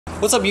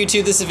What's up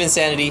YouTube, this is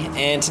VincaniTV,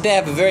 and today I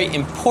have a very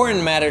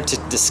important matter to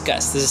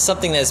discuss. This is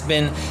something that's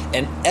been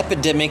an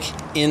epidemic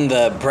in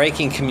the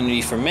breaking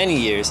community for many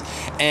years,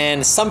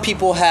 and some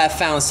people have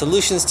found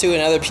solutions to it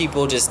and other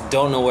people just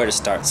don't know where to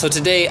start. So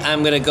today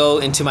I'm going to go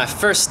into my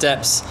first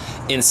steps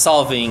in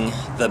solving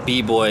the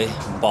b-boy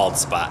bald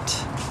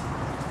spot.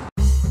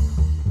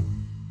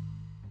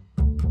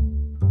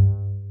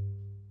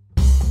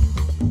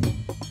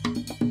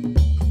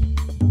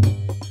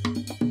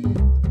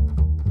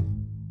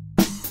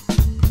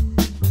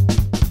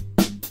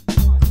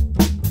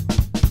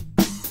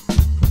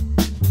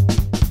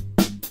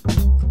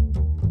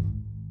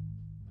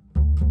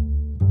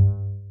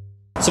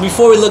 So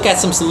before we look at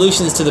some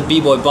solutions to the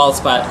b-boy bald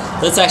spot,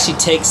 let's actually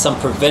take some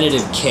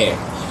preventative care.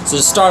 So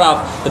to start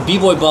off, the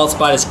b-boy bald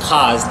spot is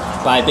caused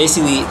by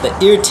basically the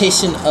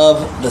irritation of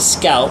the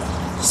scalp,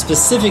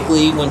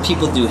 specifically when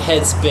people do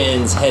head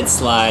spins, head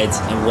slides,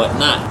 and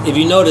whatnot. If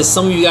you notice,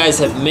 some of you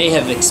guys may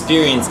have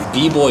experienced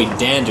b-boy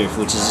dandruff,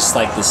 which is just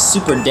like this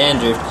super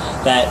dandruff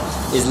that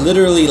is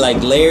literally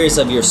like layers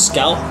of your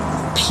scalp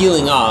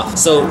peeling off.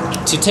 So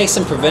to take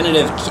some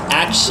preventative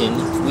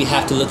action, we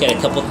have to look at a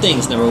couple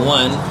things. Number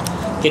one,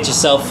 get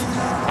yourself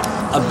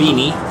a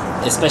beanie,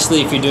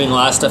 especially if you're doing a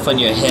lot of stuff on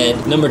your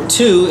head. Number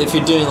two, if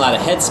you're doing a lot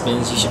of head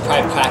spins, you should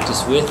probably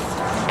practice with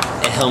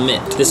a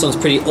helmet. This one's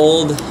pretty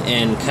old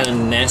and kind of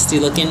nasty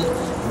looking,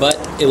 but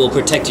it will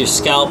protect your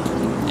scalp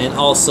and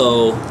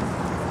also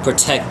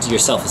protect your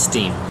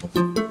self-esteem.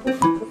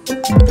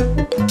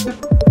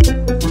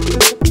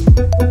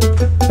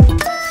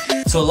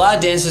 So a lot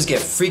of dancers get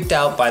freaked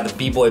out by the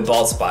b-boy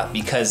bald spot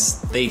because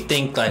they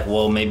think like,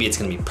 well, maybe it's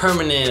gonna be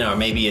permanent, or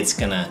maybe it's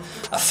gonna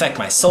affect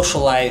my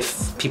social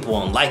life. People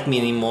won't like me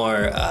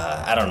anymore.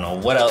 I don't know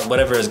what else,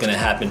 whatever is gonna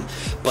happen.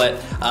 But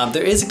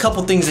there is a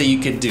couple things that you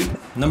could do.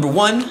 Number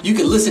one, you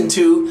could listen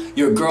to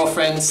your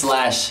girlfriend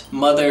slash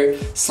mother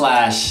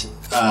slash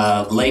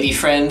lady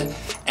friend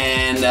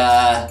and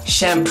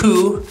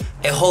shampoo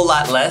a whole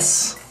lot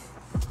less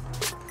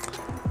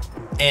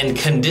and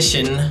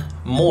condition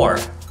more.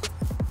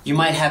 You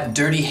might have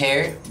dirty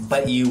hair,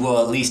 but you will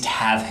at least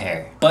have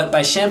hair. But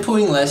by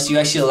shampooing less, you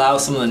actually allow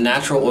some of the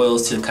natural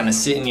oils to kind of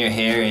sit in your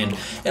hair, and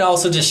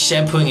also just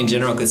shampooing in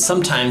general could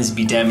sometimes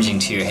be damaging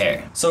to your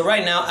hair. So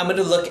right now, I'm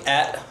gonna look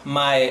at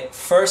my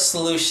first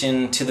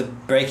solution to the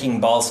breaking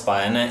bald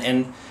spot,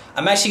 and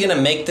I'm actually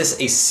gonna make this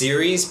a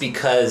series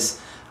because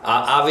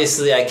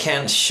obviously I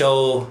can't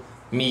show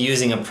me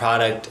using a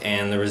product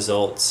and the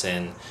results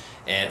and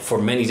for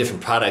many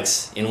different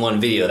products in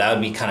one video. That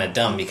would be kind of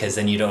dumb because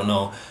then you don't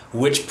know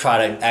which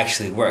product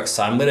actually works.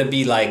 So I'm gonna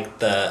be like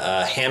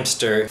the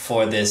hamster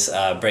for this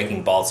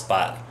breaking bald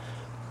spot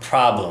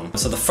problem.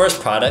 So the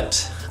first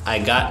product I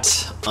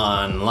got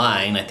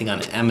online, I think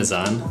on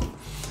Amazon,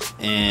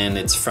 and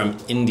it's from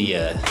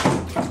India,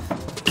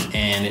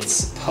 and it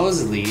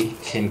supposedly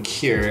can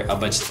cure a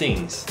bunch of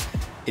things.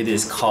 It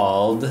is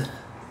called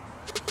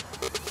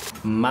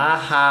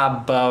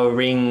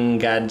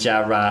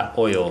Mahabaringajara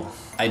oil.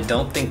 I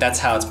don't think that's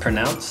how it's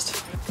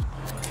pronounced.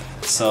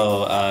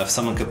 So if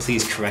someone could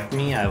please correct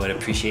me, I would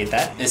appreciate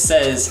that. It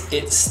says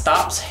it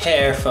stops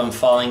hair from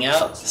falling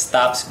out,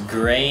 stops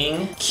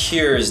graying,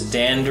 cures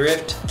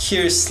dandruff,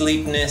 cures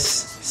sleepiness,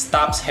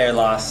 stops hair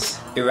loss,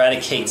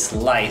 eradicates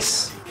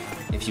lice,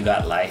 if you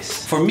got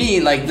lice. For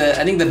me, like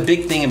I think the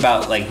big thing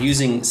about like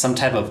using some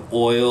type of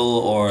oil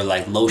or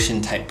like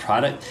lotion type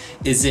product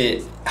is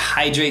it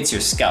hydrates your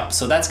scalp.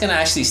 So that's gonna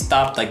actually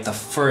stop like the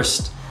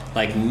first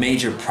like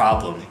major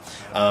problem.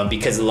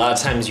 Because a lot of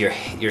times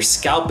your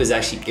scalp is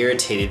actually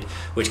irritated,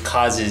 which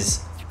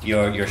causes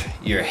your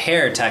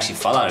hair to actually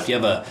fall out. If you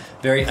have a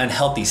very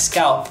unhealthy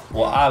scalp,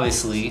 well,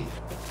 obviously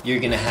you're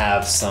gonna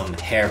have some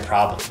hair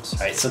problems,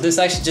 right? So this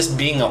actually just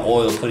being an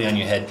oil putting on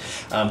your head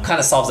kind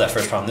of solves that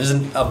first problem. There's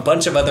a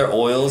bunch of other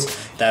oils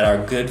that are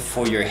good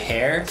for your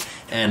hair,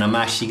 and I'm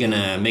actually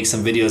gonna make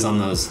some videos on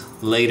those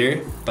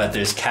later, but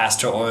there's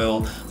castor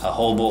oil,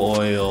 jojoba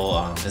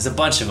oil, there's a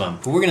bunch of them.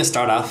 But we're gonna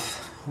start off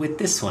with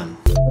this one.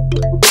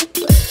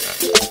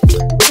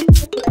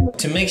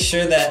 To make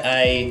sure that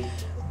I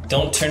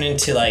don't turn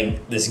into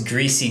like this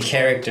greasy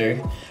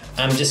character,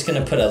 I'm just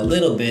gonna put a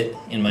little bit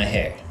in my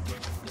hair.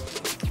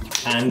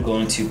 I'm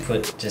going to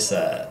put just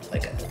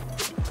like a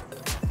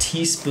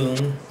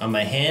teaspoon on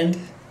my hand,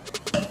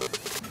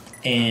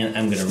 and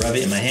I'm gonna rub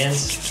it in my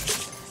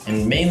hands,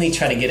 and mainly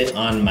try to get it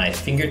on my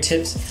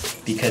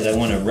fingertips because I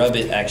wanna rub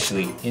it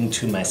actually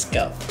into my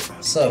scalp.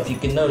 So if you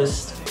can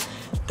notice,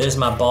 there's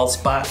my bald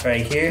spot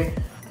right here.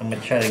 I'm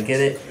gonna try to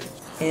get it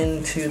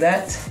into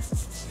that.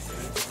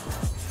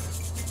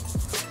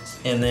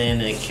 And then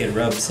I could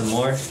rub some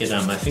more, get it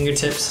on my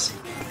fingertips,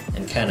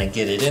 and kind of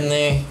get it in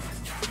there.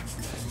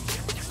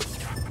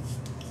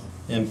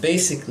 And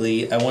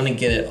basically, I want to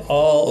get it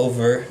all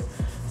over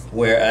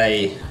where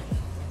I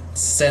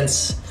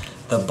sense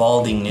the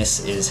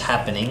baldingness is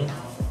happening,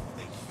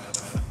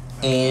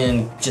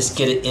 and just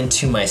get it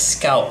into my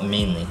scalp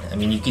mainly. I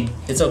mean,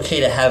 it's okay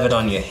to have it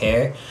on your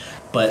hair,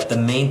 but the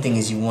main thing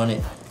is you want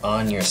it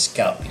on your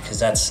scalp because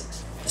that's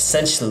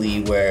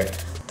essentially where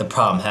the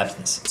problem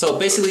happens. So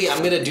basically,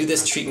 I'm gonna do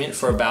this treatment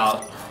for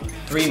about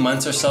 3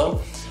 months or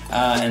so,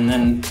 and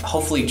then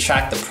hopefully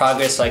track the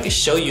progress so I can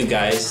show you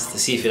guys to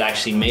see if it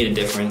actually made a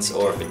difference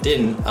or if it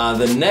didn't.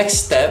 The next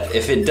step,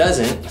 if it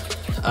doesn't,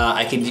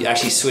 I could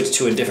actually switch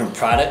to a different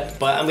product,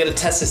 but I'm gonna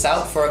test this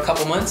out for a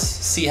couple months,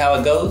 see how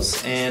it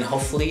goes, and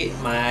hopefully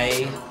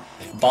my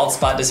bald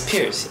spot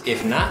disappears.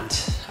 If not,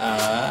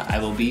 I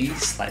will be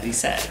slightly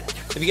sad.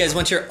 If you guys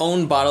want your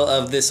own bottle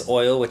of this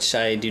oil, which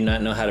I do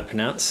not know how to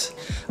pronounce,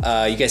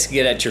 you guys can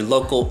get it at your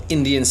local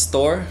Indian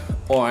store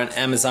or on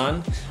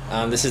Amazon.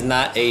 This is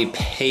not a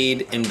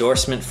paid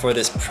endorsement for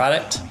this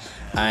product.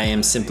 I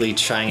am simply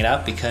trying it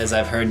out because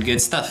I've heard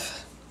good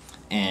stuff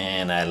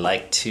and I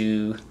like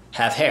to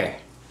have hair.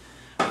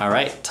 All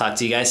right, talk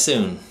to you guys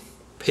soon.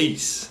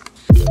 Peace.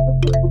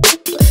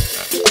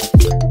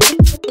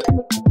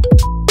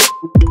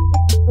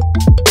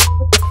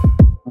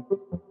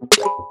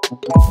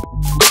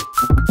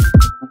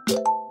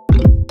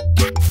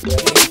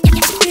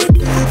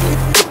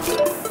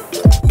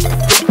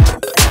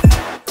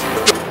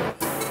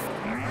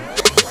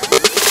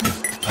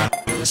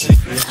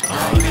 Secret